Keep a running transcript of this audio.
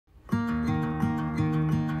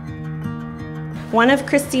One of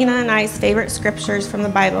Christina and I's favorite scriptures from the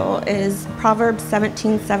Bible is Proverbs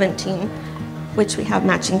 17:17, which we have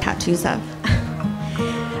matching tattoos of.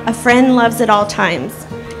 A friend loves at all times.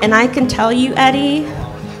 And I can tell you, Eddie,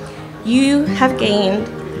 you have gained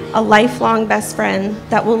a lifelong best friend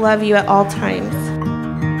that will love you at all times.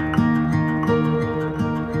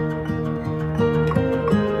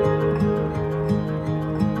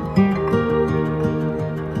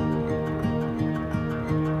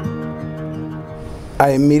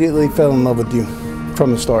 I immediately fell in love with you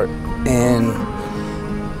from the start, and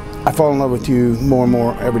I fall in love with you more and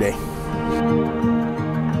more every day.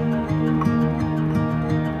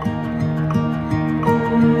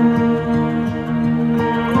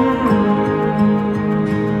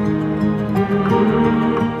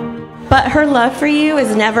 But her love for you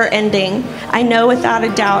is never ending. I know without a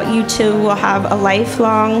doubt you two will have a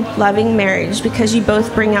lifelong, loving marriage because you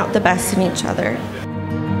both bring out the best in each other.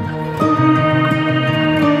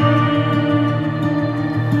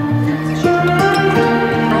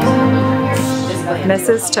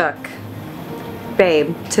 Mrs. Took.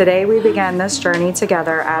 Babe, today we began this journey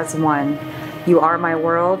together as one. You are my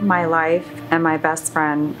world, my life, and my best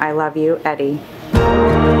friend. I love you, Eddie.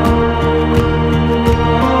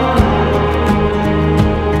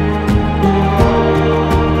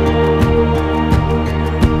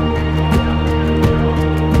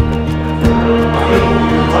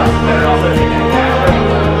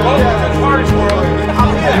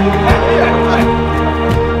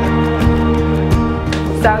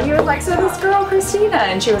 So he was like, so this girl, Christina,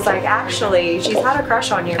 and she was like, actually, she's had a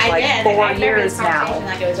crush on you for like 4 years now.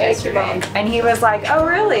 Like it was yesterday. And he was like, oh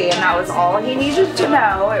really? And that was all he needed to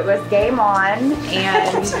know. It was game on.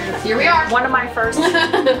 And here we are. One of my first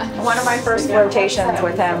flirtations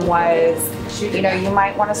with him was, you know, you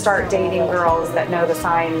might want to start dating girls that know the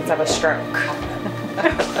signs of a stroke.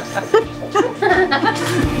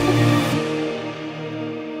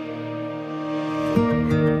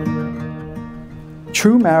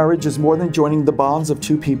 True marriage is more than joining the bonds of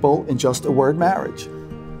two people in just a word marriage.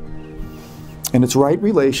 In its right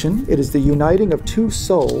relation, it is the uniting of two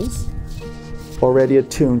souls already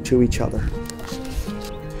attuned to each other.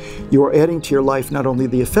 You are adding to your life not only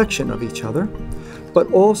the affection of each other,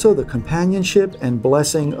 but also the companionship and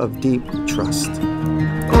blessing of deep trust.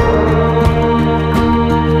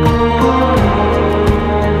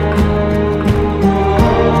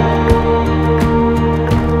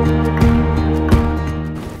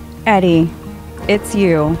 Eddie, it's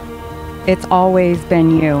you. It's always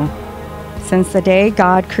been you. Since the day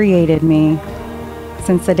God created me,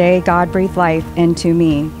 since the day God breathed life into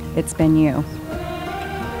me, it's been you.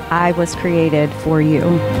 I was created for you.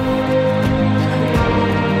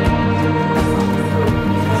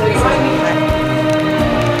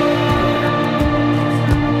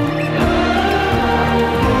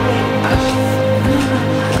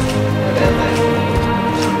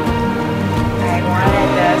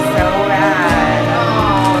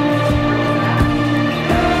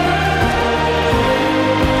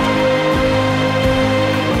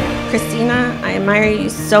 Christina, I admire you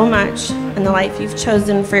so much in the life you've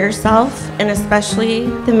chosen for yourself, and especially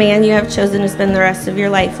the man you have chosen to spend the rest of your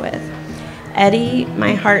life with. Eddie,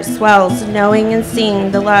 my heart swells knowing and seeing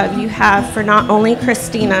the love you have for not only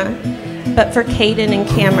Christina, but for Caden and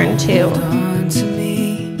Cameron too.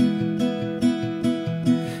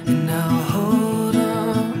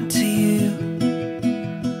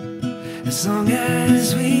 As long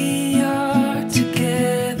as we are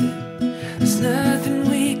together, there's nothing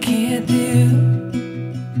we can't do.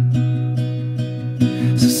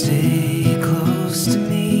 So stay close to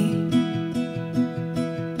me,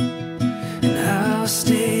 and I'll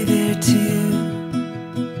stay there too.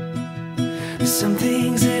 There's some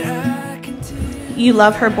things that I can do. You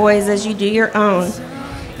love her boys as you do your own.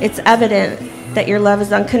 It's evident that your love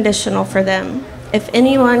is unconditional for them. If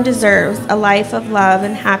anyone deserves a life of love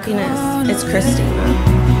and happiness, it's Christina.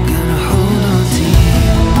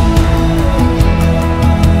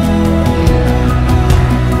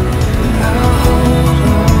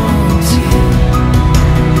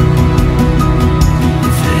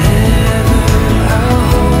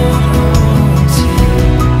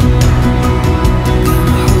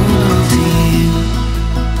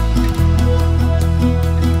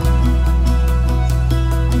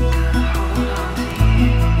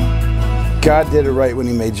 God did it right when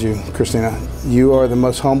he made you, Christina. You are the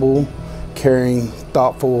most humble, caring,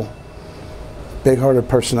 thoughtful, big-hearted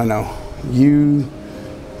person I know. You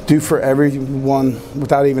do for everyone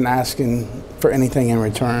without even asking for anything in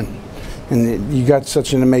return. And you got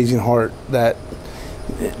such an amazing heart that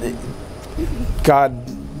God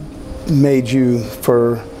made you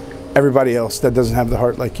for everybody else that doesn't have the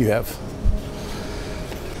heart like you have.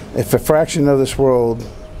 If a fraction of this world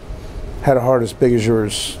had a heart as big as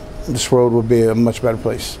yours, this world would be a much better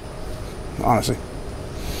place, honestly.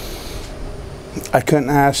 I couldn't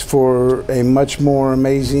ask for a much more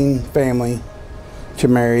amazing family to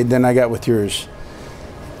marry than I got with yours.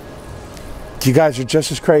 You guys are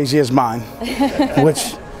just as crazy as mine,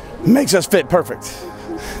 which makes us fit perfect.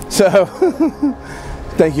 So,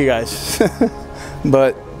 thank you guys.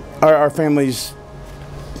 But our families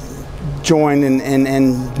joined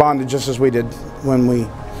and bonded just as we did when we,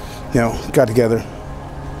 got together.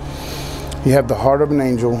 You have the heart of an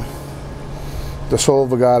angel, the soul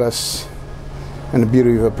of a goddess, and the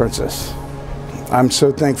beauty of a princess. I'm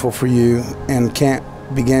so thankful for you and can't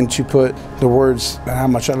begin to put the words on how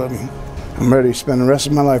much I love you. I'm ready to spend the rest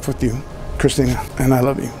of my life with you, Christina, and I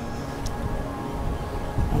love you.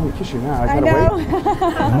 I'm gonna kiss you now. I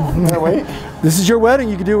gotta wait. This is your wedding.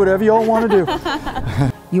 You can do whatever you all want to do.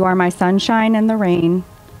 You are my sunshine in the rain.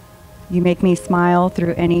 You make me smile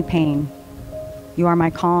through any pain. You are my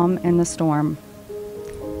calm in the storm.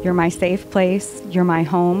 You're my safe place, you're my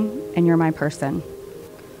home, and you're my person.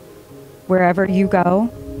 Wherever you go,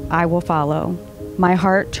 I will follow. My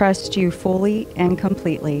heart trusts you fully and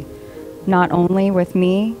completely, not only with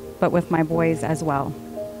me, but with my boys as well.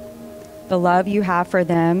 The love you have for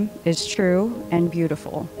them is true and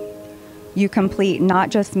beautiful. You complete not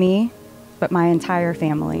just me, but my entire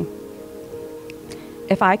family.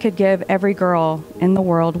 If I could give every girl in the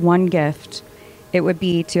world one gift, it would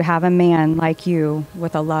be to have a man like you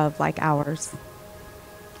with a love like ours.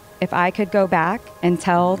 If I could go back and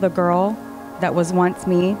tell the girl that was once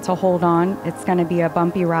me to hold on, it's gonna be a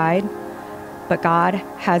bumpy ride, but God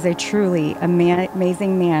has a truly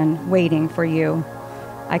amazing man waiting for you.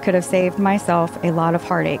 I could have saved myself a lot of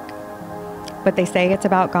heartache, but they say it's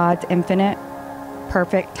about God's infinite,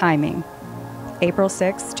 perfect timing. April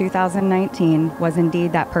 6, 2019 was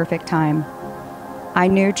indeed that perfect time. I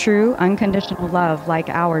knew true, unconditional love like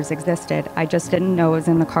ours existed. I just didn't know it was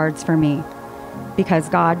in the cards for me, because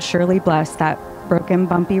God surely blessed that broken,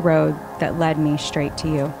 bumpy road that led me straight to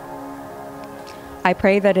you. I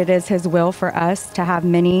pray that it is His will for us to have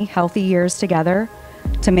many healthy years together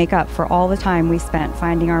to make up for all the time we spent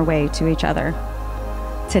finding our way to each other.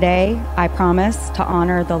 Today, I promise to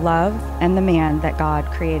honor the love and the man that God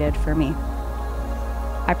created for me.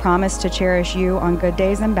 I promise to cherish you on good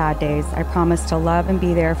days and bad days. I promise to love and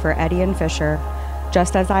be there for Eddie and Fisher,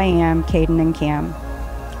 just as I am Caden and Cam.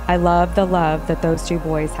 I love the love that those two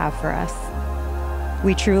boys have for us.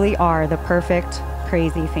 We truly are the perfect,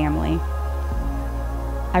 crazy family.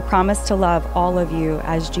 I promise to love all of you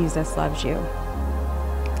as Jesus loves you.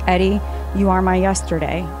 Eddie, you are my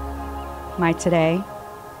yesterday, my today,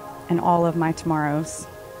 and all of my tomorrows.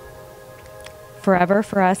 Forever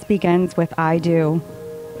for us begins with I do.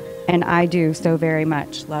 And I do so very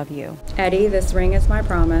much love you. Eddie, this ring is my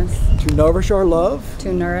promise. To nourish our love.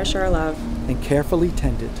 To nourish our love. And carefully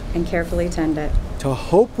tend it. And carefully tend it. To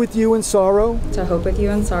hope with you in sorrow. To hope with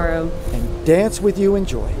you in sorrow. And dance with you in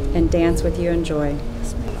joy. And dance with you in joy.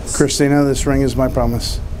 Christina, this ring is my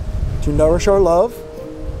promise. To nourish our love.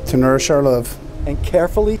 To nourish our love. And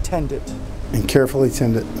carefully tend it. And carefully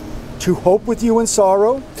tend it. To hope with you in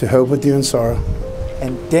sorrow. To hope with you in sorrow.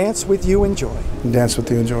 And dance with you in joy. And dance with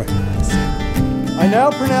you in joy. I now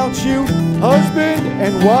pronounce you husband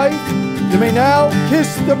and wife. You may now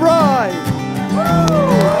kiss the bride.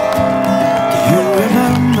 You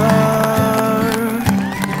remember?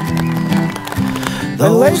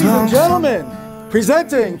 And ladies and gentlemen,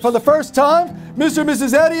 presenting for the first time, Mr. and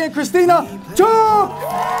Mrs. Eddie and Christina Took.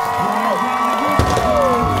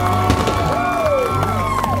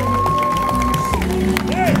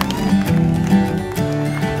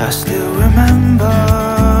 I still remember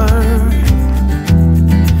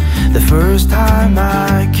the first time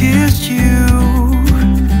I kissed you.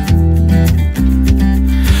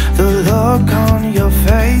 The look on your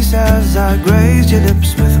face as I grazed your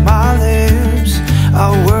lips with my lips.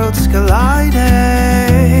 Our worlds collided.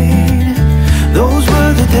 Those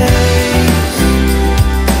were the days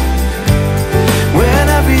when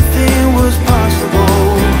everything was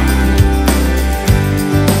possible.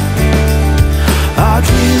 Our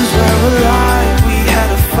dreams were alive, we had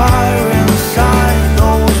a fire inside.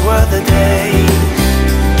 Those were the days.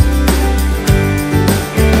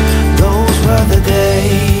 Those were the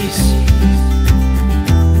days.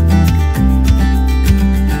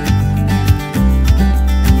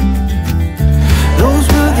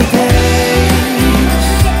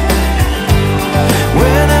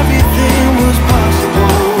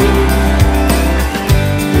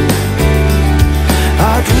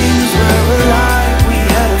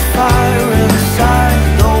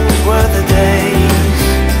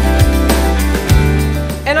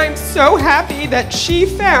 that she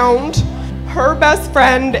found her best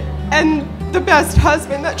friend and the best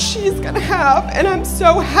husband that she's gonna have, and I'm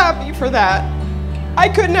so happy for that. I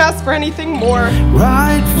couldn't ask for anything more.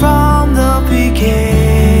 Right from the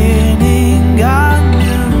beginning, I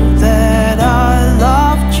knew that I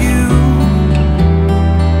loved you.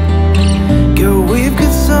 Girl, we've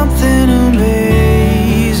got something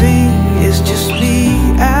amazing. It's just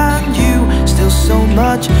me and you, still so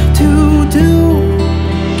much to do.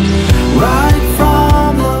 Right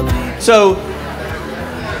from the beginning. So,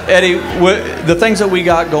 Eddie, the things that we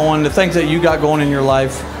got going, the things that you got going in your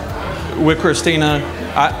life with Christina,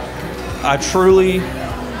 I truly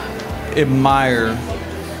admire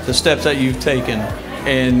the steps that you've taken,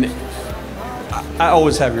 and I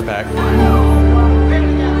always have your back.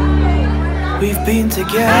 We've been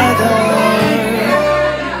together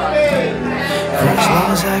for as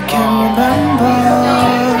long as I can remember.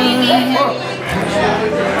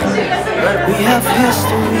 We have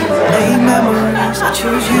history, made memories. I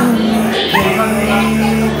choose you and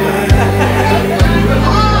me, baby.